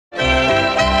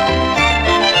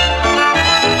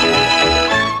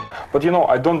But you know,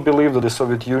 I don't believe that the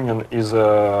Soviet Union is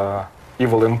an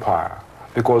evil empire,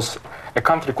 because a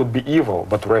country could be evil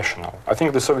but rational. I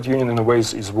think the Soviet Union in a way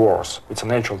is worse. It's a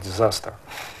natural disaster.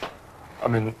 I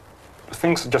mean,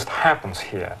 things just happens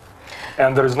here,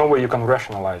 and there is no way you can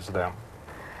rationalize them.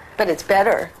 But it's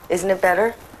better, isn't it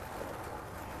better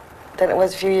than it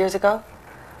was a few years ago?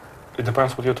 It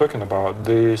depends what you're talking about.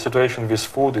 The situation with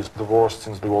food is the worst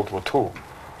since the World War II.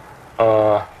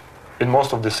 In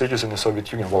most of the cities in the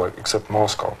Soviet Union, well, except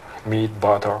Moscow, meat,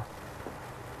 butter,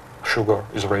 sugar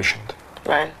is rationed.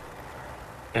 Right.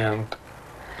 And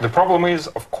the problem is,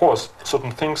 of course,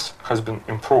 certain things has been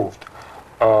improved.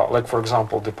 Like, for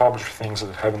example, the published things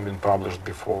that haven't been published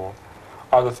before.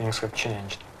 Other things have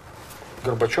changed.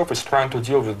 Gorbachev is trying to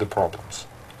deal with the problems.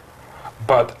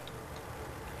 But,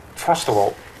 first of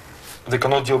all, they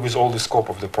cannot deal with all the scope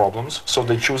of the problems, so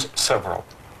they choose several.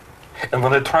 And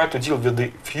when they try to deal with the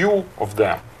few of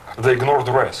them, they ignore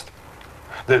the rest.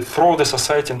 They throw the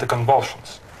society into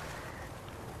convulsions.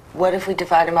 What if we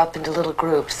divide them up into little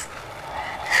groups?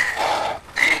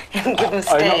 And give them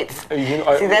states.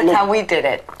 See, that's how we did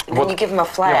it. Then you give them a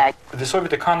flag. Yeah, the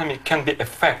Soviet economy can be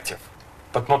effective,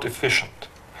 but not efficient.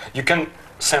 You can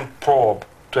send probe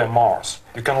to Mars.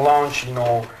 You can launch, you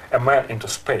know, a man into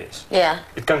space. Yeah.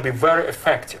 It can be very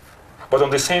effective. But at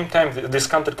the same time, this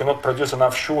country cannot produce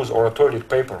enough shoes or toilet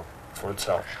paper for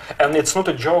itself. And it's not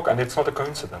a joke, and it's not a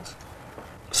coincidence.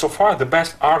 So far, the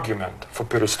best argument for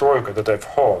perestroika that I've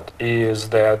heard is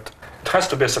that it has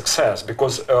to be a success,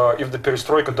 because if the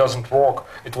perestroika doesn't work,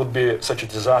 it would be such a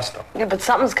disaster. Yeah, but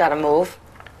something's got to move.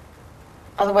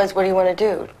 Otherwise, what do you want to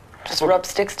do? Just rub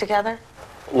sticks together?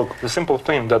 Look, the simple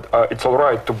thing that it's all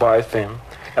right to buy a thing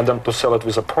and then to sell it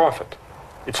with a profit.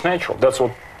 It's natural. That's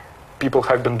what people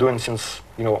have been doing since,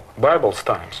 you know, Bible's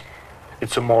times.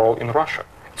 It's immoral in Russia.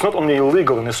 It's not only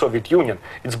illegal in the Soviet Union,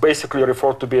 it's basically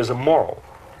referred to be as immoral.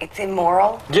 It's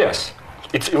immoral? Yes,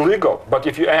 it's illegal. But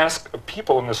if you ask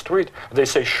people on the street, they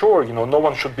say, sure, you know, no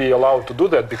one should be allowed to do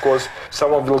that because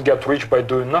someone will get rich by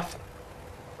doing nothing.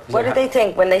 What do they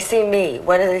think when they see me?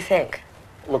 What do they think?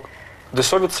 Look, the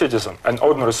Soviet citizen, an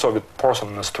ordinary Soviet person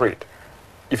on the street,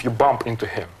 if you bump into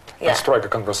him and strike a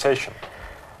conversation,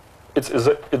 it's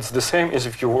the same as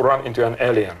if you run into an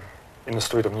alien in the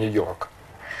street of New York.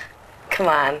 Come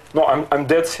on. No, I'm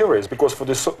dead serious, because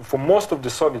for most of the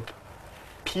Soviet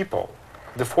people,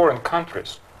 the foreign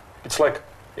countries, it's like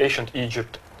ancient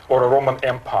Egypt or a Roman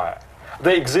Empire.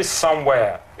 They exist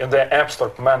somewhere in their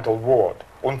abstract mental world,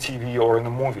 on TV or in a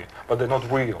movie, but they're not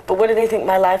real. But what do they think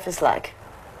my life is like?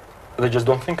 They just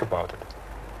don't think about it.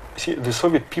 See, the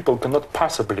Soviet people cannot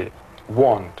possibly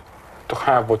want to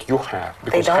have what you have,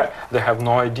 because they have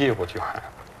no idea what you have.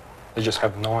 They just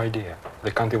have no idea.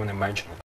 They can't even imagine it.